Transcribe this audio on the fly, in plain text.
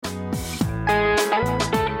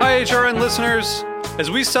HRN listeners.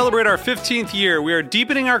 As we celebrate our 15th year, we are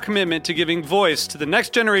deepening our commitment to giving voice to the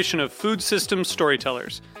next generation of food systems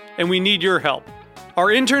storytellers, and we need your help. Our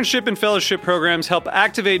internship and fellowship programs help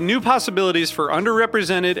activate new possibilities for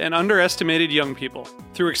underrepresented and underestimated young people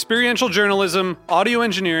through experiential journalism, audio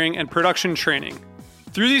engineering, and production training.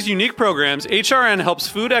 Through these unique programs, HRN helps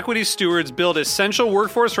food equity stewards build essential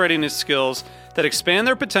workforce readiness skills that expand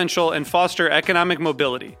their potential and foster economic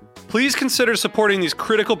mobility. Please consider supporting these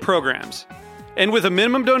critical programs. And with a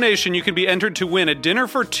minimum donation, you can be entered to win a dinner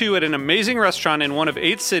for two at an amazing restaurant in one of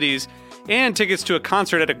 8 cities and tickets to a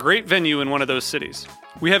concert at a great venue in one of those cities.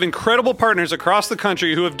 We have incredible partners across the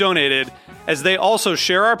country who have donated, as they also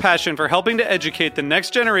share our passion for helping to educate the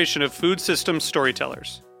next generation of food systems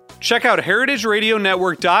storytellers. Check out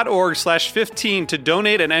heritageradionetwork.org/15 to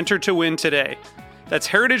donate and enter to win today. That's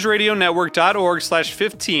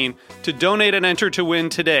heritageradionetwork.org/15 to donate and enter to win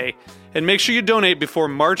today. And make sure you donate before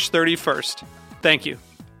March 31st. Thank you.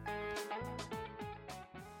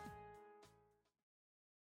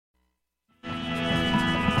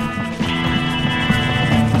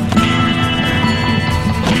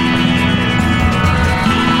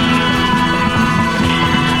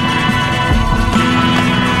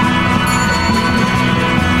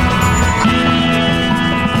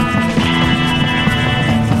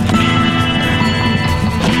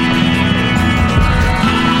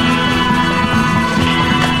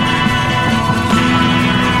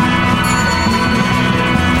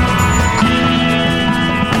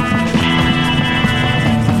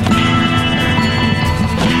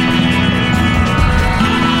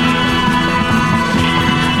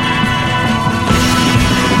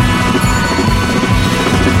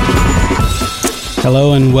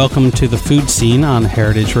 Hello and welcome to the Food Scene on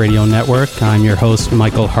Heritage Radio Network. I'm your host,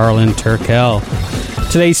 Michael Harlan Turkel.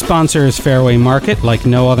 Today's sponsor is Fairway Market, like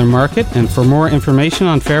no other market. And for more information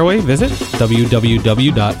on Fairway, visit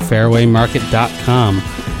www.fairwaymarket.com.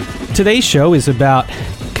 Today's show is about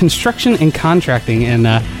construction and contracting, and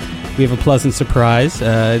we have a pleasant surprise.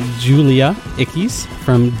 Julia Ickes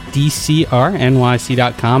from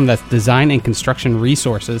DCRNYC.com, that's Design and Construction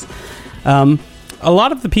Resources. A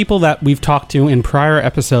lot of the people that we've talked to in prior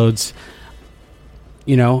episodes,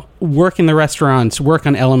 you know, work in the restaurants, work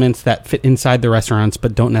on elements that fit inside the restaurants,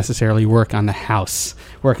 but don't necessarily work on the house,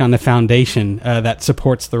 work on the foundation that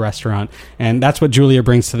supports the restaurant. And that's what Julia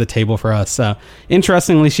brings to the table for us.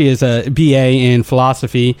 Interestingly, she is a BA in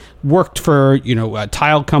philosophy, worked for, you know, a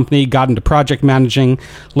tile company, got into project managing,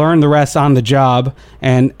 learned the rest on the job,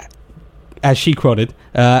 and as she quoted,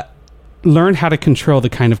 learn how to control the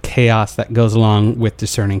kind of chaos that goes along with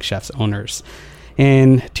discerning chefs owners.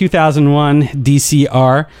 In 2001,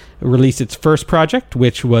 DCR released its first project,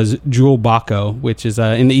 which was Jewel Baco, which is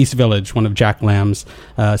in the East Village, one of Jack Lamb's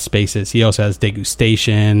spaces. He also has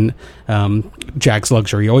Degustation, Jack's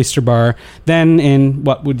Luxury Oyster Bar. Then in,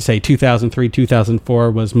 what would you say, 2003,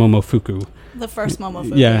 2004 was Momofuku. The first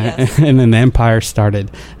Momofuku, yeah, yes. And then the empire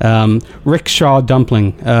started. Rickshaw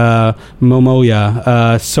Dumpling,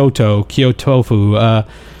 Momoya, Soto, Kyotofu,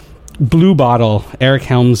 Blue Bottle, Eric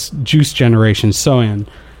Helm's Juice Generation, Soyan.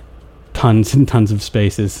 Tons and tons of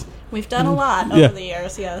spaces. We've done a lot over the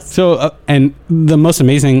years, yes. So, and the most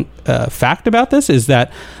amazing fact about this is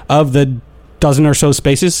that of the dozen or so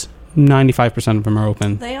spaces, 95% of them are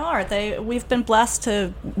open. They are. We've been blessed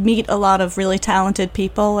to meet a lot of really talented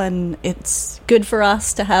people, and it's good for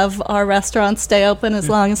us to have our restaurants stay open as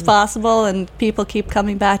long as possible, and people keep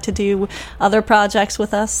coming back to do other projects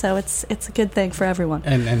with us, so it's a good thing for everyone.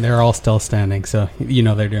 And they're all still standing, so you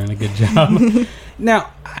know they're doing a good job. Now,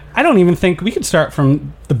 I don't even think we could start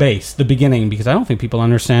from the base, the beginning, because I don't think people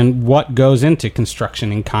understand what goes into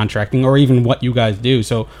construction and contracting, or even what you guys do.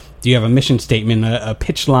 So do you have a mission statement, a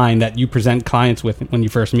pitch line that you present clients with when you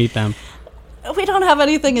first meet them? We don't have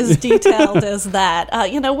anything as detailed as that.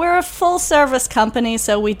 We're a full-service company,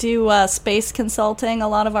 so we do space consulting. A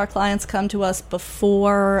lot of our clients come to us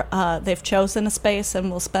before they've chosen a space,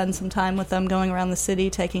 and we'll spend some time with them going around the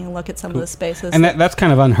city, taking a look at some of the spaces. And that's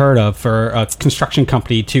kind of unheard of for a construction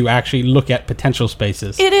company to actually look at potential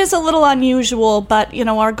spaces. It is a little unusual, but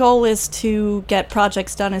our goal is to get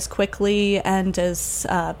projects done as quickly and as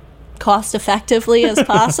cost effectively as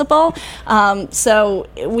possible. So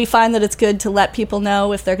we find that it's good to let people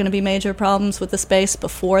know if there are going to be major problems with the space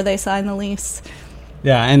before they sign the lease.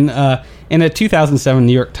 Yeah, and in a 2007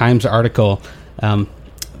 New York Times article,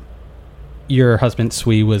 your husband,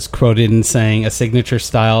 Sui, was quoted in saying a signature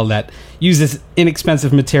style that uses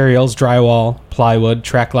inexpensive materials, drywall, plywood,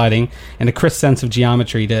 track lighting, and a crisp sense of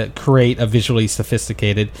geometry to create a visually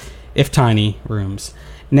sophisticated, if tiny, rooms.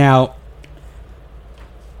 Now,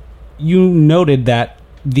 you noted that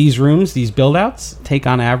these rooms, these build-outs, take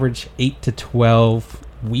on average 8 to 12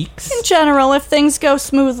 weeks? In general, if things go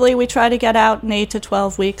smoothly, we try to get out in 8 to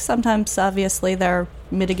 12 weeks. Sometimes, obviously, there are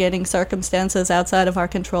mitigating circumstances outside of our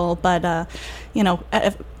control, but,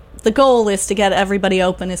 the goal is to get everybody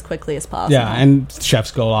open as quickly as possible. Yeah, and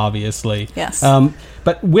chef's goal, obviously. Yes.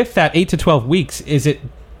 But with that 8 to 12 weeks, is it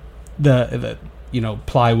the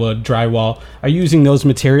plywood, drywall, are you using those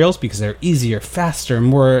materials because they're easier, faster,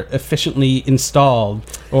 more efficiently installed,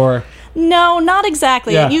 or... No, not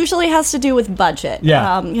exactly. Yeah. It usually has to do with budget.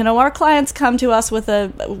 Yeah. Our clients come to us with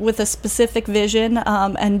a specific vision,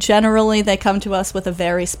 and generally they come to us with a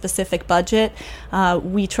very specific budget.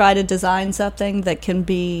 We try to design something that can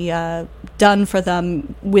be done for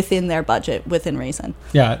them within their budget, within reason.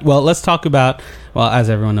 Yeah, well, let's talk about, as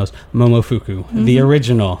everyone knows, Momofuku, the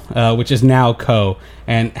original, which is now Co.,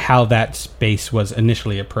 and how that space was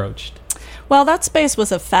initially approached. Well, that space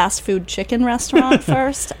was a fast food chicken restaurant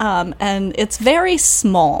first, and it's very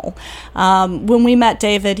small. When we met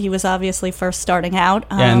David, he was obviously first starting out.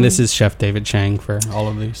 And this is Chef David Chang for all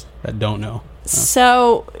of these that don't know.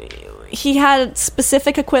 So he had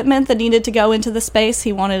specific equipment that needed to go into the space.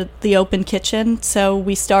 He wanted the open kitchen, so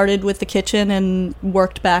we started with the kitchen and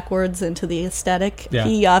worked backwards into the aesthetic. Yeah.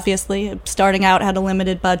 He obviously, starting out, had a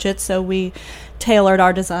limited budget, so we tailored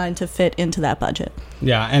our design to fit into that budget.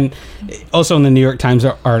 Yeah, and also in the New York Times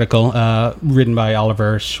article, written by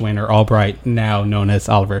Oliver Schweiner Albright, now known as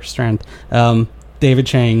Oliver Strand, David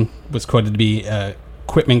Chang was quoted to be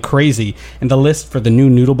equipment crazy, and the list for the new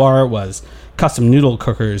noodle bar was custom noodle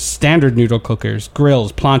cookers, standard noodle cookers,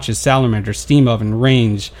 grills, planches, salamanders, steam oven,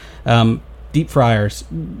 range, deep fryers.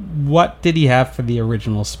 What did he have for the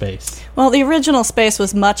original space? Well, the original space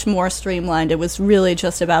was much more streamlined. It was really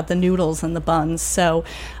just about the noodles and the buns. So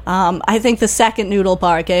I think the second noodle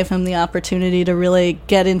bar gave him the opportunity to really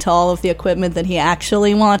get into all of the equipment that he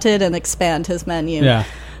actually wanted and expand his menu. Yeah.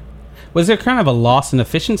 Was there kind of a loss in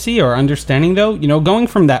efficiency or understanding, though? Going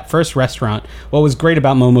from that first restaurant, what was great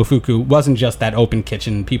about Momofuku wasn't just that open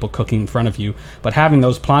kitchen, people cooking in front of you, but having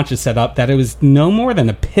those planches set up that it was no more than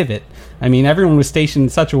a pivot. I mean, everyone was stationed in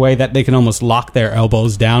such a way that they could almost lock their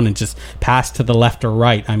elbows down and just pass to the left or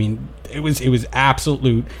right. I mean, it was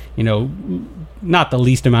absolute, not the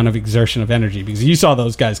least amount of exertion of energy, because you saw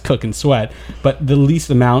those guys cook and sweat, but the least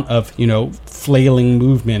amount of, flailing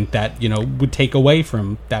movement that, would take away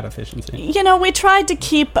from that efficiency. We tried to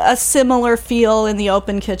keep a similar feel in the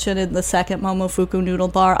open kitchen in the second Momofuku noodle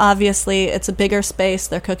bar. Obviously, it's a bigger space.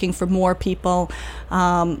 They're cooking for more people,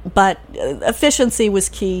 but efficiency was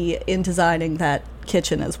key in designing that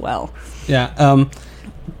kitchen as well. Yeah.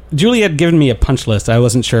 Julie had given me a punch list. I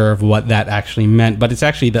wasn't sure of what that actually meant, but it's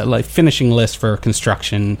actually the finishing list for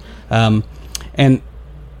construction. And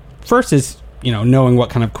first is, knowing what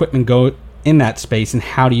kind of equipment go in that space and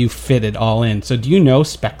how do you fit it all in. So do you know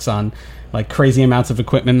specs on crazy amounts of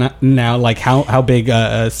equipment now, like how big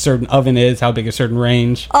a certain oven is, how big a certain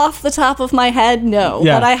range? Off the top of my head, no.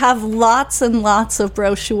 Yeah. But I have lots and lots of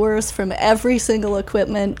brochures from every single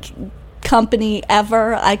equipment company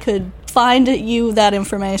ever. I could find you that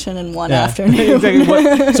information in one afternoon.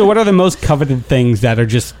 Exactly. So what are the most coveted things that are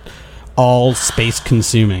just all space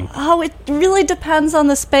consuming? Oh, it really depends on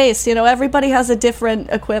the space. Everybody has a different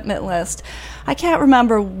equipment list. I can't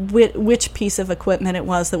remember which piece of equipment it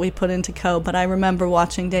was that we put into Co, but I remember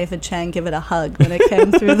watching David Chang give it a hug when it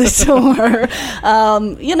came through the door.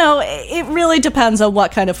 It really depends on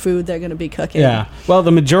what kind of food they're going to be cooking. Yeah. Well,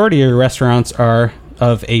 the majority of restaurants are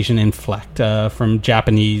of Asian inflect, from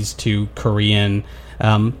Japanese to Korean.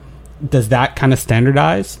 Does that kind of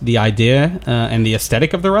standardize the idea and the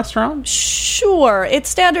aesthetic of the restaurant? Sure. It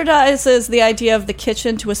standardizes the idea of the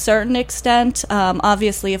kitchen to a certain extent.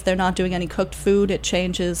 Obviously, if they're not doing any cooked food, it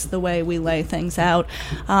changes the way we lay things out.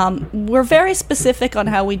 We're very specific on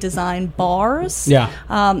how we design bars. Yeah.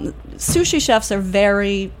 Sushi chefs are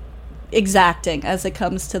very exacting as it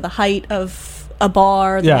comes to the height of a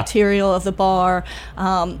bar, the material of the bar.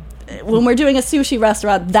 When we're doing a sushi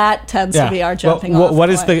restaurant, that tends to be our jumping off What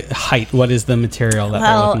point. is the height? What is the material that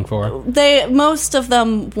they're looking for? Most of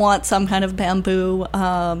them want some kind of bamboo.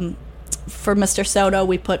 For Mr. Soto,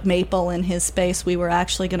 we put maple in his space. We were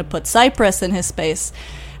actually going to put cypress in his space,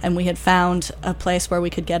 and we had found a place where we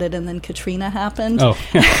could get it, and then Katrina happened. Oh.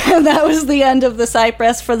 And that was the end of the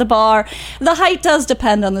cypress for the bar. The height does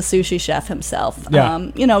depend on the sushi chef himself.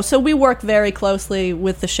 Yeah. So we work very closely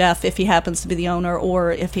with the chef, if he happens to be the owner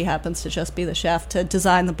or if he happens to just be the chef, to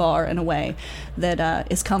design the bar in a way that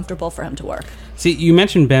is comfortable for him to work. See, you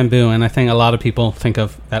mentioned bamboo, and I think a lot of people think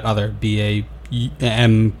of that other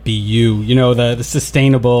MBU, the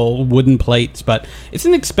sustainable wooden plates, but it's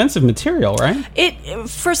an expensive material, right?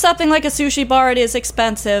 For something like a sushi bar, it is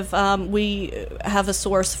expensive. We have a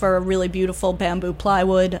source for a really beautiful bamboo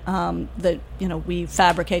plywood that we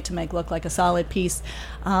fabricate to make look like a solid piece.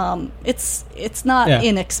 It's not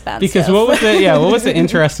inexpensive. Because what was the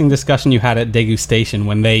interesting discussion you had at degustation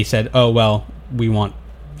when they said, "Oh well, we want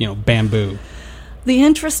bamboo"? The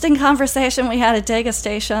interesting conversation we had at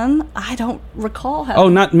degustation, I don't recall how. Oh,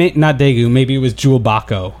 not Daegu. Maybe it was Jewel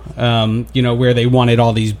Bako, where they wanted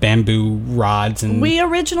all these bamboo rods. And we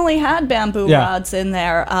originally had bamboo rods in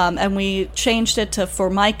there, and we changed it to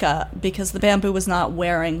Formica because the bamboo was not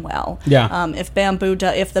wearing well. Yeah. If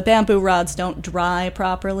the bamboo rods don't dry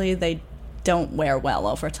properly, they don't wear well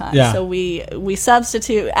over time. Yeah. So we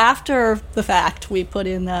substitute, after the fact, we put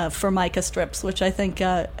in Formica strips, which I think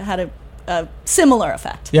had a similar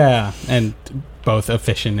effect. Yeah, and both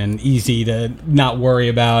efficient and easy to not worry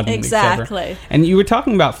about. And exactly. And you were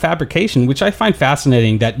talking about fabrication, which I find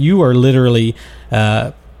fascinating, that you are literally,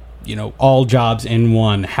 all jobs in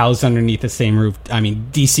one, housed underneath the same roof. I mean,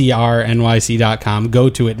 DCRNYC.com, go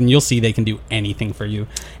to it, and you'll see they can do anything for you.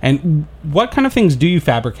 And what kind of things do you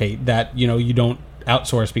fabricate that, you don't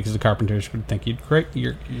outsource because the carpenters would think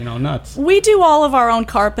you're nuts? We do all of our own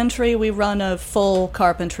carpentry. We run a full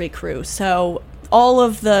carpentry crew. So all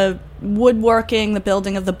of the woodworking, the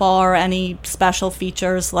building of the bar, any special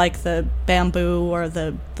features like the bamboo or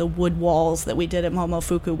the wood walls that we did at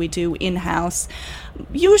Momofuku, we do in-house.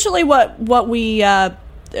 Usually what we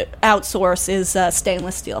outsource is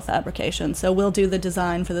stainless steel fabrication. So we'll do the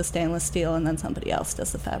design for the stainless steel, and then somebody else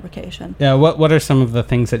does the fabrication. Yeah. What are some of the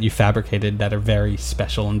things that you fabricated that are very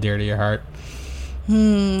special and dear to your heart?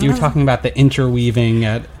 You were talking about the interweaving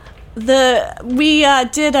at... We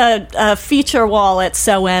did a feature wall at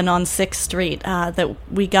Soen on 6th Street that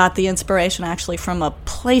we got the inspiration actually from a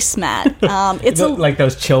placemat. It's like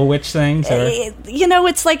those Chill Witch things? Or?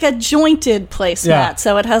 It's like a jointed placemat. Yeah.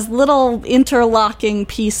 So it has little interlocking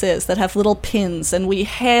pieces that have little pins, and we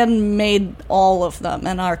handmade all of them,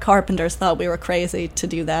 and our carpenters thought we were crazy to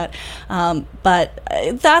do that. But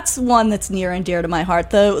that's one that's near and dear to my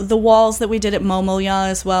heart. The walls that we did at Momoya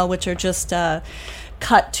as well, which are just...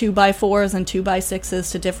 cut 2x4s and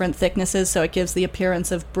 2x6s to different thicknesses, so it gives the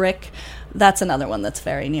appearance of brick. That's another one that's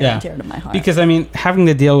very near and dear to my heart. Because, having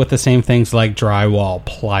to deal with the same things like drywall,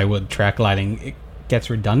 plywood, track lighting, it gets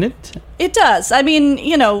redundant? It does.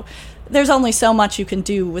 There's only so much you can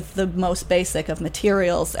do with the most basic of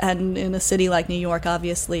materials, and in a city like New York,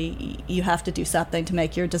 obviously, you have to do something to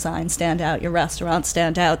make your design stand out, your restaurant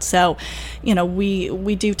stand out. So,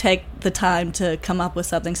 we do take the time to come up with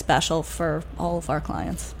something special for all of our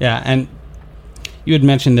clients. Yeah, and you had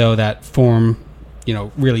mentioned, though, that form,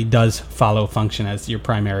 really does follow function as your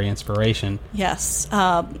primary inspiration. Yes.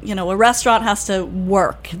 A restaurant has to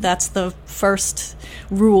work. That's the first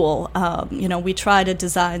rule. We try to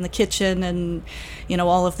design the kitchen and,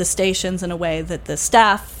 all of the stations in a way that the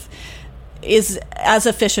staff is as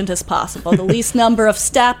efficient as possible. The least number of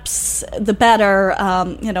steps, the better.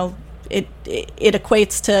 It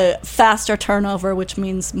equates to faster turnover, which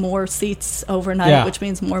means more seats overnight, which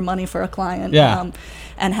means more money for a client,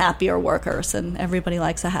 and happier workers, and everybody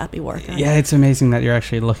likes a happy worker. Yeah, it's amazing that you're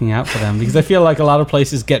actually looking out for them, because I feel like a lot of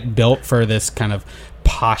places get built for this kind of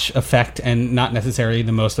posh effect and not necessarily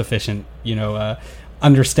the most efficient,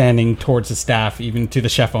 understanding towards the staff, even to the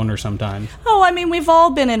chef owner sometimes. Oh, we've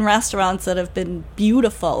all been in restaurants that have been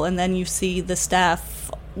beautiful, and then you see the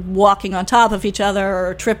staff walking on top of each other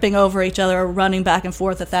or tripping over each other or running back and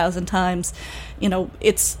forth 1,000 times.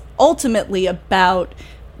 It's ultimately about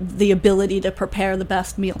the ability to prepare the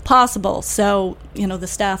best meal possible. So, the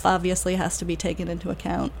staff obviously has to be taken into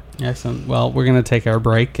account. Excellent. Well, we're going to take our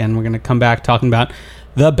break, and we're going to come back talking about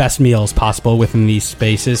the best meals possible within these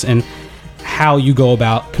spaces and how you go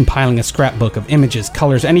about compiling a scrapbook of images,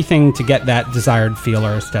 colors, anything to get that desired feel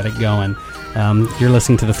or aesthetic going. You're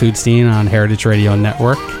listening to The Food Scene on Heritage Radio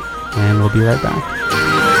Network, and we'll be right back.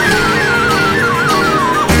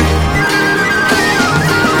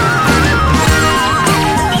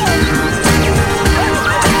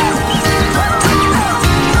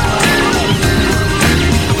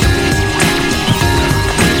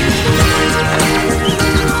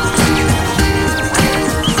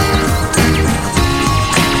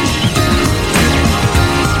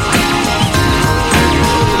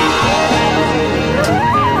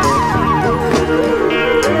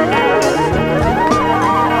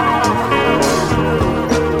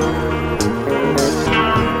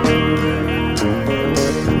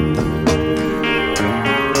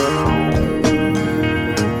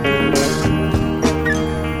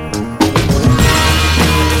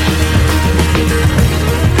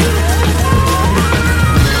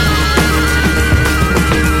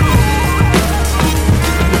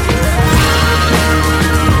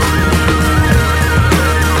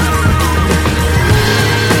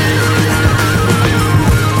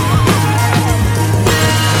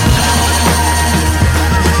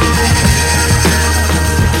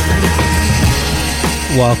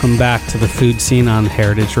 Welcome back to the food scene on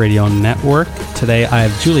Heritage Radio Network. Today I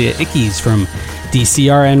have Julia Ickes from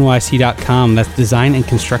DCRNYC.com. That's Design and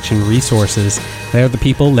Construction Resources. They're the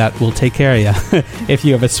people that will take care of you. If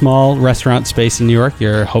you have a small restaurant space in New York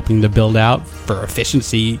you're hoping to build out for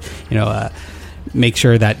efficiency, make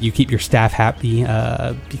sure that you keep your staff happy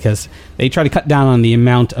because they try to cut down on the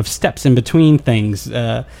amount of steps in between things.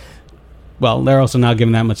 Well, they're also not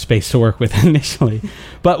given that much space to work with initially.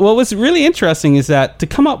 But what was really interesting is that to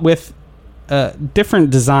come up with a different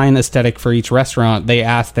design aesthetic for each restaurant, they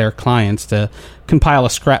asked their clients to compile a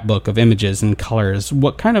scrapbook of images and colors.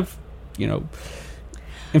 What kind of,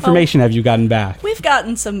 information have you gotten back? We've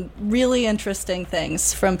gotten some really interesting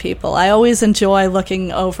things from people. I always enjoy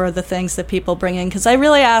looking over the things that people bring in because I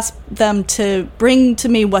really ask them to bring to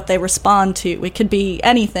me what they respond to. It could be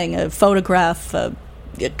anything, a photograph, a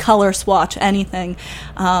color swatch, anything.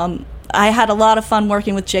 I had a lot of fun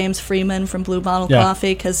working with James Freeman from Blue Bottle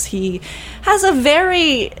Coffee because he has a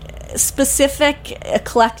very specific,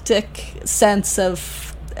 eclectic sense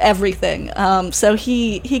of everything. So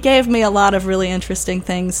he gave me a lot of really interesting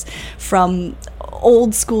things, from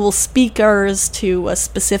old school speakers to a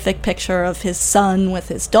specific picture of his son with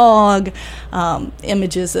his dog,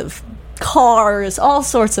 images of cars, all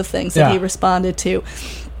sorts of things that he responded to.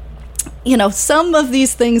 Some of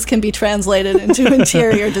these things can be translated into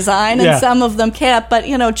interior design and some of them can't. But,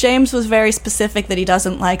 James was very specific that he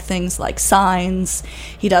doesn't like things like signs.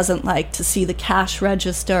 He doesn't like to see the cash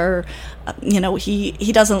register.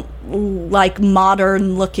 He doesn't like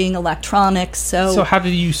modern-looking electronics. So how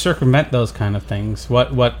did you circumvent those kind of things?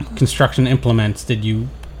 What construction implements did you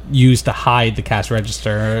use to hide the cash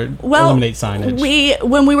register or eliminate signage?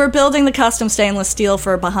 When we were building the custom stainless steel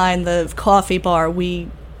for behind the coffee bar, we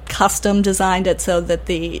custom designed it so that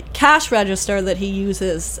the cash register that he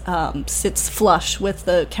uses sits flush with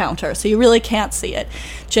the counter, so you really can't see it.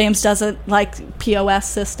 James doesn't like POS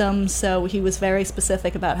systems, so he was very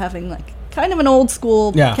specific about having kind of an old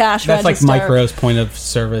school cash register. That's like Micro's point of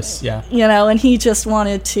service, and he just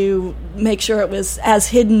wanted to make sure it was as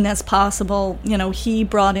hidden as possible. He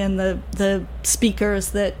brought in the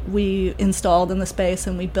speakers that we installed in the space,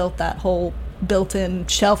 and we built that whole built-in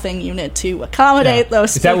shelving unit to accommodate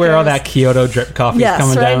those speakers. Is that where all that Kyoto drip coffee is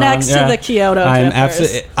coming down? Yes, right next to the Kyoto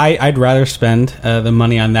drippers. I'd rather spend the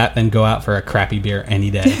money on that than go out for a crappy beer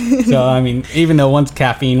any day. So, even though one's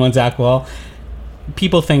caffeine, one's alcohol,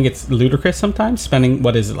 people think it's ludicrous sometimes spending,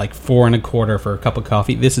 what is it, like $4.25 for a cup of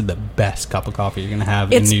coffee. This is the best cup of coffee you're going to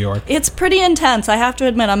have in New York. It's pretty intense. I have to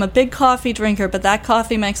admit, I'm a big coffee drinker, but that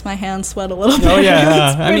coffee makes my hands sweat a little bit. Oh,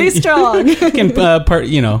 yeah. It's pretty strong. You can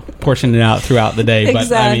portion it out throughout the day.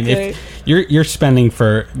 Exactly. But, if you're spending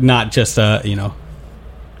for not just,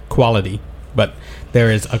 quality, but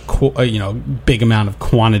there is a big amount of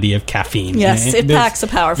quantity of caffeine. Yes, it packs a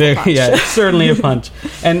powerful punch. Yeah, it's certainly a punch.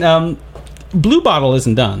 And Blue Bottle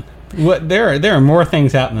isn't done. There are more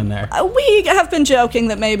things happening there. We have been joking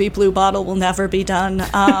that maybe Blue Bottle will never be done.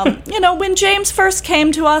 When James first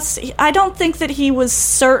came to us, I don't think that he was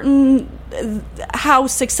certain how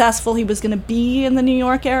successful he was going to be in the New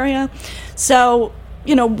York area. So,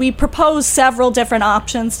 we proposed several different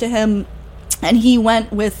options to him, and he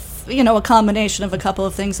went with, a combination of a couple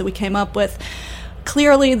of things that we came up with.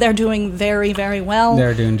 Clearly, they're doing very, very well.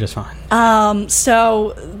 They're doing just fine.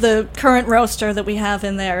 So the current roaster that we have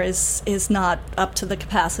in there is not up to the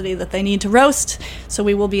capacity that they need to roast. So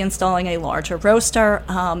we will be installing a larger roaster,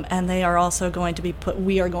 and they are also going to be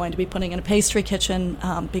we are going to be putting in a pastry kitchen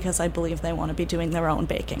because I believe they want to be doing their own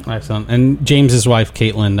baking. Excellent. And James's wife,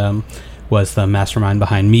 Caitlin, was the mastermind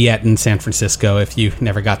behind Miette in San Francisco. If you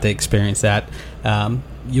never got to experience that,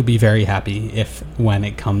 you'll be very happy when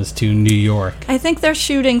it comes to New York. I think they're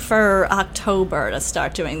shooting for October to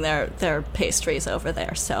start doing their pastries over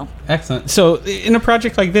there. So excellent. So in a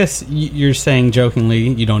project like this, you're saying jokingly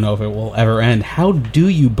you don't know if it will ever end. How do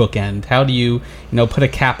you bookend? How do you put a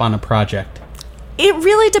cap on a project? It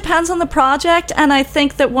really depends on the project, and I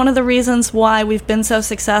think that one of the reasons why we've been so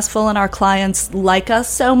successful and our clients like us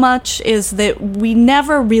so much is that we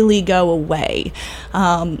never really go away.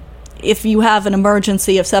 If you have an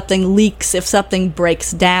emergency, if something leaks, if something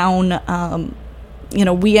breaks down,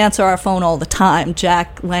 we answer our phone all the time.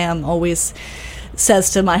 Jack Lamb always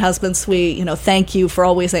says to my husband, Sweet, thank you for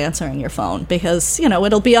always answering your phone, because,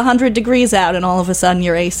 it'll be 100 degrees out and all of a sudden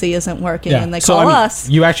your AC isn't working and they call us.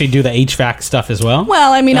 You actually do the HVAC stuff as well?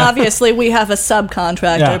 Well, obviously we have a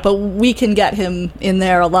subcontractor, but we can get him in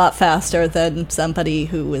there a lot faster than somebody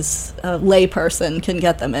who is a layperson can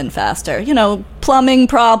get them in faster. Plumbing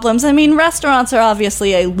problems. Restaurants are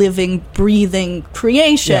obviously a living, breathing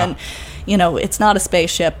creation. it's not a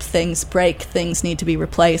spaceship. Things break, things need to be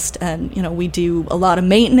replaced, and we do a lot of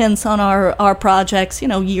maintenance on our projects.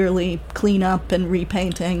 Yearly cleanup and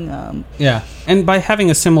repainting. Yeah, and by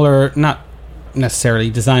having a similar, not necessarily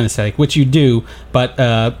design aesthetic, which you do,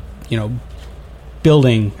 but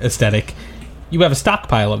building aesthetic, you have a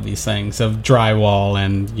stockpile of these things, of drywall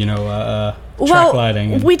and track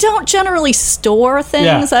lighting. We don't generally store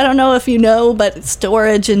things. Yeah. I don't know if you know, but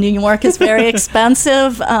storage in New York is very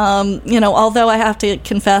expensive. Although I have to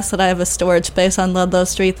confess that I have a storage space on Ludlow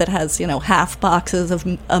Street that has, half boxes of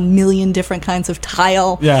a million different kinds of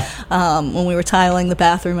tile. Yeah. When we were tiling the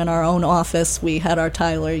bathroom in our own office, we had our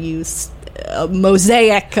tiler use a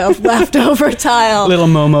mosaic of leftover tile. Little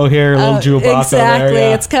Momo here, a little jewel box over exactly. there.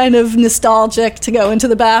 Yeah. It's kind of nostalgic to go into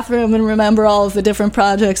the bathroom and remember all of the different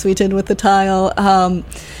projects we did with the tile.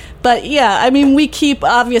 But yeah, we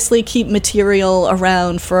obviously keep material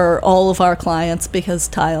around for all of our clients because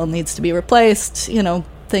tile needs to be replaced,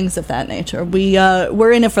 things of that nature.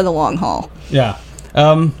 We're in it for the long haul. Yeah.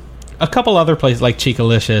 A couple other places like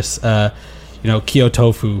Chickalicious,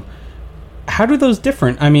 Kyotofu. How do those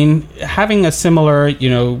different? Having a similar,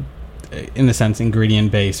 in a sense,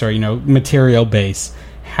 ingredient base or, material base,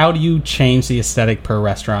 how do you change the aesthetic per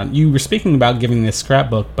restaurant? You were speaking about giving this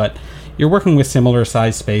scrapbook, but you're working with similar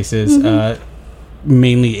size spaces,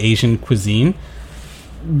 mainly Asian cuisine.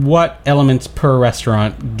 What elements per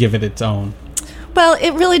restaurant give it its own? Well,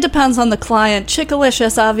 it really depends on the client.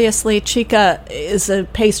 Chickalicious, obviously, Chica is a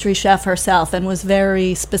pastry chef herself and was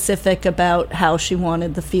very specific about how she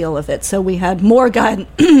wanted the feel of it. So we had more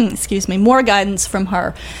more guidance from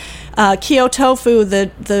her. Kyotofu,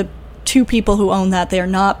 the two people who own that, they are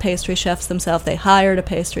not pastry chefs themselves. They hired a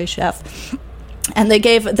pastry chef. And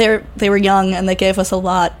they were young, and they gave us a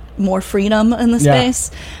lot more freedom in the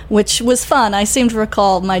space, which was fun. I seem to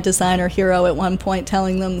recall my designer hero at one point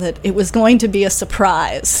telling them that it was going to be a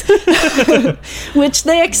surprise, which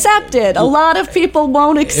they accepted. A lot of people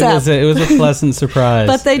won't accept. It was a pleasant surprise.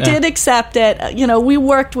 But they did accept it. We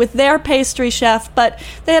worked with their pastry chef, but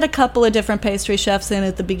they had a couple of different pastry chefs in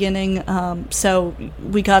at the beginning, so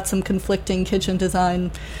we got some conflicting kitchen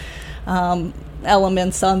design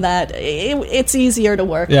elements on that. It's easier to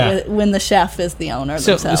work with when the chef is the owner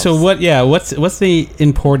themselves. So what's the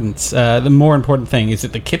importance, the more important thing? Is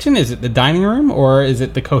it the kitchen, is it the dining room, or is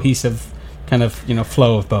it the cohesive kind of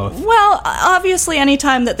flow of both? Well, obviously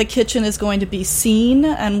anytime that the kitchen is going to be seen,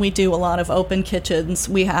 and we do a lot of open kitchens,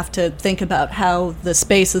 we have to think about how the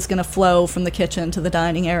space is going to flow from the kitchen to the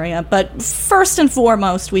dining area. But first and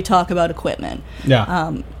foremost, we talk about equipment.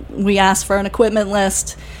 We ask for an equipment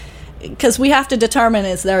list, because we have to determine,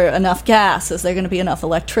 is there enough gas? Is there going to be enough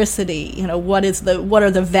electricity? What are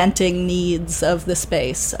the venting needs of the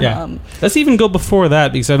space? Yeah. Let's even go before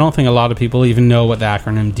that, because I don't think a lot of people even know what the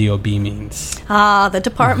acronym DOB means. The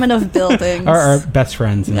Department of Buildings. Our best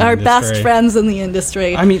friends in the industry. Our best friends in the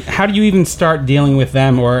industry. How do you even start dealing with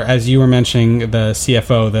them, or as you were mentioning, the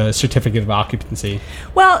CFO, the Certificate of Occupancy?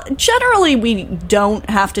 Well, generally we don't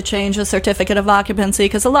have to change a Certificate of Occupancy,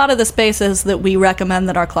 because a lot of the spaces that we recommend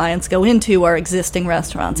that our clients go into are existing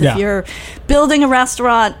restaurants. If you're building a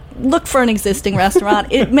restaurant, look for an existing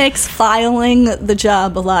restaurant. It makes filing the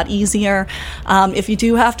job a lot easier. If you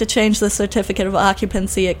do have to change the Certificate of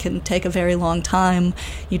Occupancy, it can take a very long time.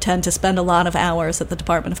 You tend to spend a lot of hours at the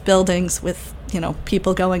Department of Buildings with,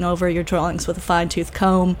 people going over your drawings with a fine-tooth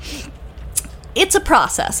comb. It's a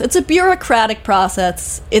process. It's a bureaucratic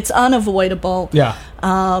process. It's unavoidable.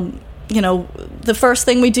 The first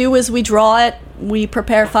thing we do is we draw it. We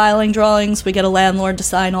prepare filing drawings. We get a landlord to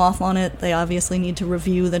sign off on it. They obviously need to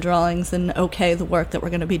review the drawings and okay the work that we're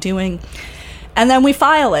going to be doing. And then we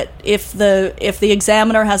file it. If the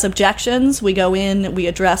examiner has objections, we go in, we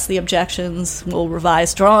address the objections, we'll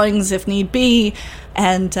revise drawings if need be,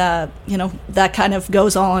 and that kind of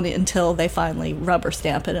goes on until they finally rubber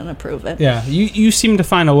stamp it and approve it. Yeah, you seem to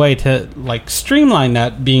find a way to streamline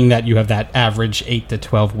that, being that you have that average 8 to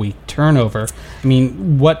 12 week turnover.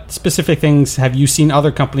 What specific things have you seen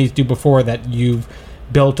other companies do before that you've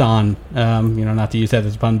built on? Not to use that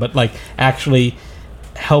as a pun, but actually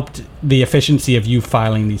helped the efficiency of you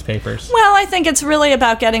filing these papers? Well, I think it's really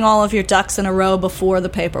about getting all of your ducks in a row before the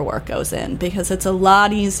paperwork goes in, because it's a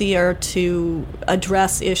lot easier to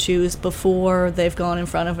address issues before they've gone in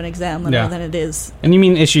front of an examiner than it is. And you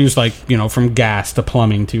mean issues from gas to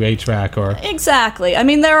plumbing to HVAC or... Exactly.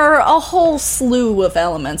 There are a whole slew of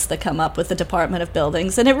elements that come up with the Department of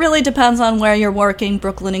Buildings, and it really depends on where you're working.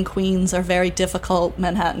 Brooklyn and Queens are very difficult.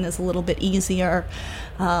 Manhattan is a little bit easier.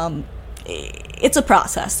 it's a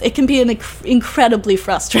process. It can be an incredibly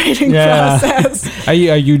frustrating process. Are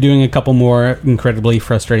you doing a couple more incredibly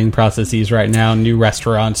frustrating processes right now? New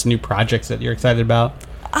restaurants, new projects that you're excited about?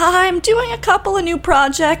 I'm doing a couple of new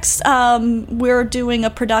projects. We're doing a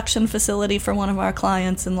production facility for one of our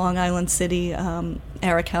clients in Long Island City,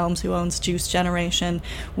 Eric Helms, who owns Juice Generation.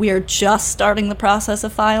 We are just starting the process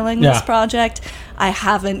of filing this project. I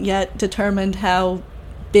haven't yet determined how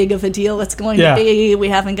big of a deal it's going to be. We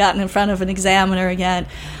haven't gotten in front of an examiner yet.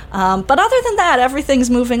 But other than that, everything's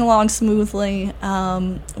moving along smoothly.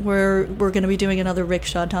 We're going to be doing another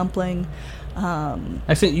rickshaw dumpling.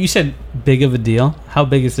 I think you said big of a deal. How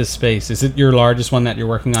big is this space? Is it your largest one that you're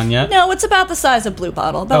working on yet? No, it's about the size of Blue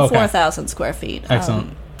Bottle, about 4,000 square feet.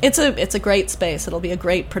 Excellent. It's a great space. It'll be a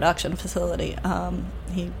great production facility.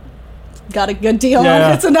 He got a good deal on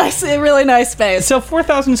it. It's a really nice space. So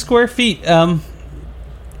 4,000 square feet.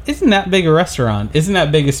 Isn't that big a restaurant? Isn't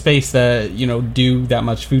that big a space that do that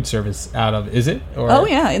much food service out of? Is it? Or,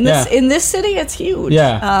 in this city, it's huge.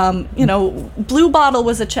 Yeah. Blue Bottle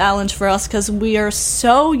was a challenge for us because we are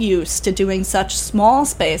so used to doing such small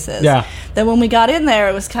spaces that when we got in there,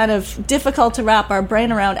 it was kind of difficult to wrap our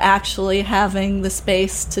brain around actually having the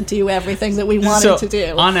space to do everything that we wanted to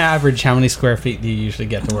do. On average, how many square feet do you usually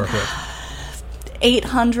get to work with?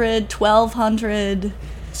 800, 1,200.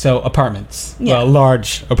 So apartments,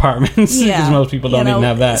 large apartments, because most people don't even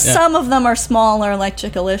have that. Some of them are smaller, like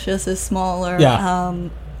Chickalicious is smaller.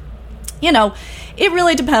 It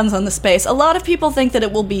really depends on the space. A lot of people think that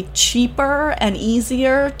it will be cheaper and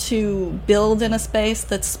easier to build in a space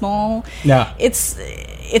that's small. Yeah.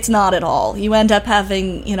 It's not at all. You end up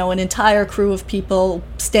having, an entire crew of people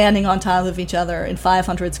standing on top of each other in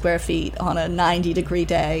 500 square feet on a 90-degree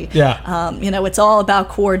day. Yeah. It's all about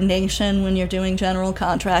coordination when you're doing general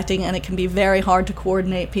contracting, and it can be very hard to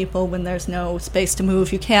coordinate people when there's no space to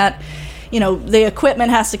move. You can't, the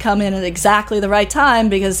equipment has to come in at exactly the right time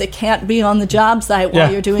because it can't be on the job site while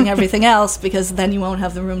you're doing everything else, because then you won't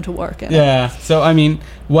have the room to work in. Yeah. So,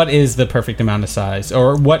 what is the perfect amount of size?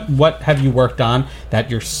 Or what have you worked on that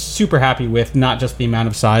you're super happy with, not just the amount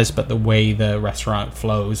of size, but the way the restaurant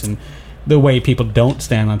flows and the way people don't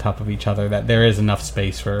stand on top of each other, that there is enough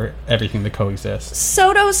space for everything to coexist?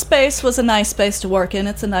 Soto's space was a nice space to work in.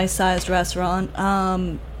 It's a nice-sized restaurant.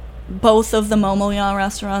 Both of the Momoya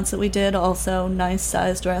restaurants that we did, also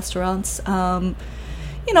nice-sized restaurants. The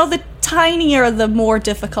tinier, the more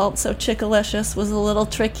difficult. So Chickalicious was a little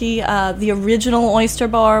tricky. The original Oyster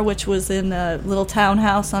Bar, which was in a little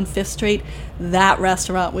townhouse on 5th Street, that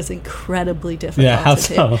restaurant was incredibly difficult. Yeah, how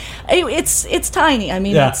so? It's tiny.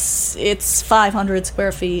 It's 500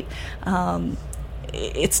 square feet.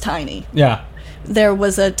 It's tiny. Yeah. There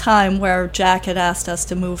was a time where Jack had asked us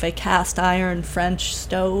to move a cast iron French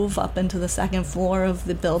stove up into the second floor of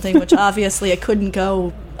the building, which obviously it couldn't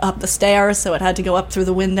go up the stairs, so it had to go up through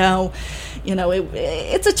the window.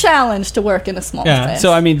 It's a challenge to work in a small space.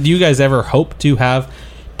 So, do you guys ever hope to have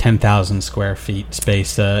 10,000 square feet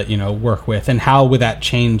space to, work with? And how would that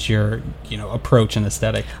change your, approach and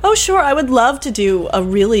aesthetic? Oh, sure. I would love to do a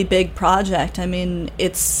really big project.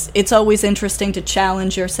 It's always interesting to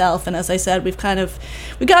challenge yourself. And as I said, we've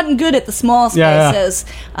gotten good at the small spaces.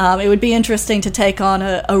 It would be interesting to take on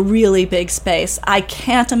a really big space. I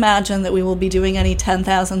can't imagine that we will be doing any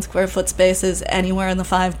 10,000 square foot spaces anywhere in the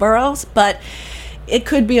 5 boroughs, but it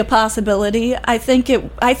could be a possibility. I think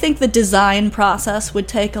the design process would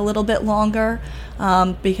take a little bit longer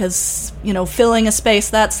because filling a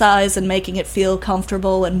space that size and making it feel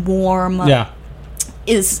comfortable and warm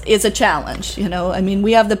is a challenge.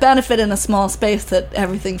 We have the benefit in a small space that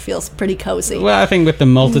everything feels pretty cozy. Well, I think with the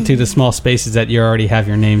multitude of small spaces that you already have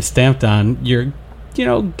your name stamped on, you're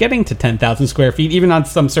getting to 10,000 square feet, even on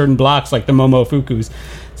some certain blocks like the Momofukus.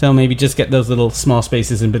 So maybe just get those little small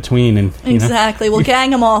spaces in between. And exactly. We'll gang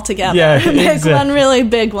them all together. Make one really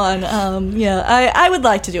big one. I would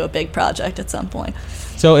like to do a big project at some point.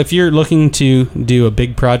 So if you're looking to do a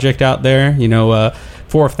big project out there,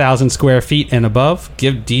 4,000 square feet and above,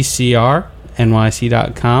 give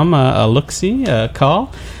DCRNYC.com a look-see, a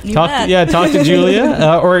call. Talk to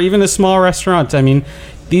Julia, or even a small restaurant.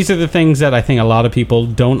 These are the things that I think a lot of people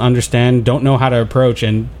don't understand, don't know how to approach,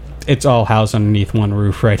 and it's all housed underneath one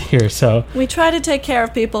roof right here. So we try to take care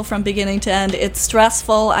of people from beginning to end. It's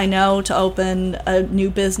stressful, I know, to open a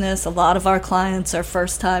new business. A lot of our clients are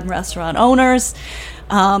first-time restaurant owners.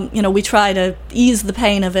 We try to ease the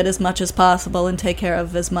pain of it as much as possible and take care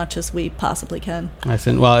of as much as we possibly can.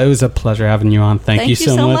 Excellent. Well, it was a pleasure having you on. Thank you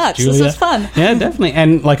so much, Julia. This was fun. Yeah, definitely.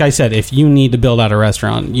 And like I said, if you need to build out a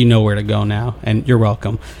restaurant, you know where to go now, and you're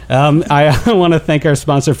welcome. I want to thank our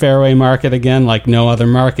sponsor, Fairway Market, again, like no other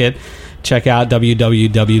market. check out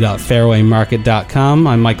www.fairwaymarket.com.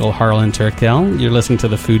 I'm Michael Harlan Turkel. You're listening to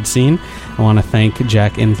The Food Scene. I want to thank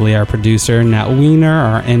Jack Inslee, our producer, Nat Wiener,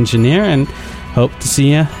 our engineer, and hope to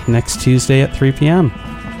see you next Tuesday at 3 p.m.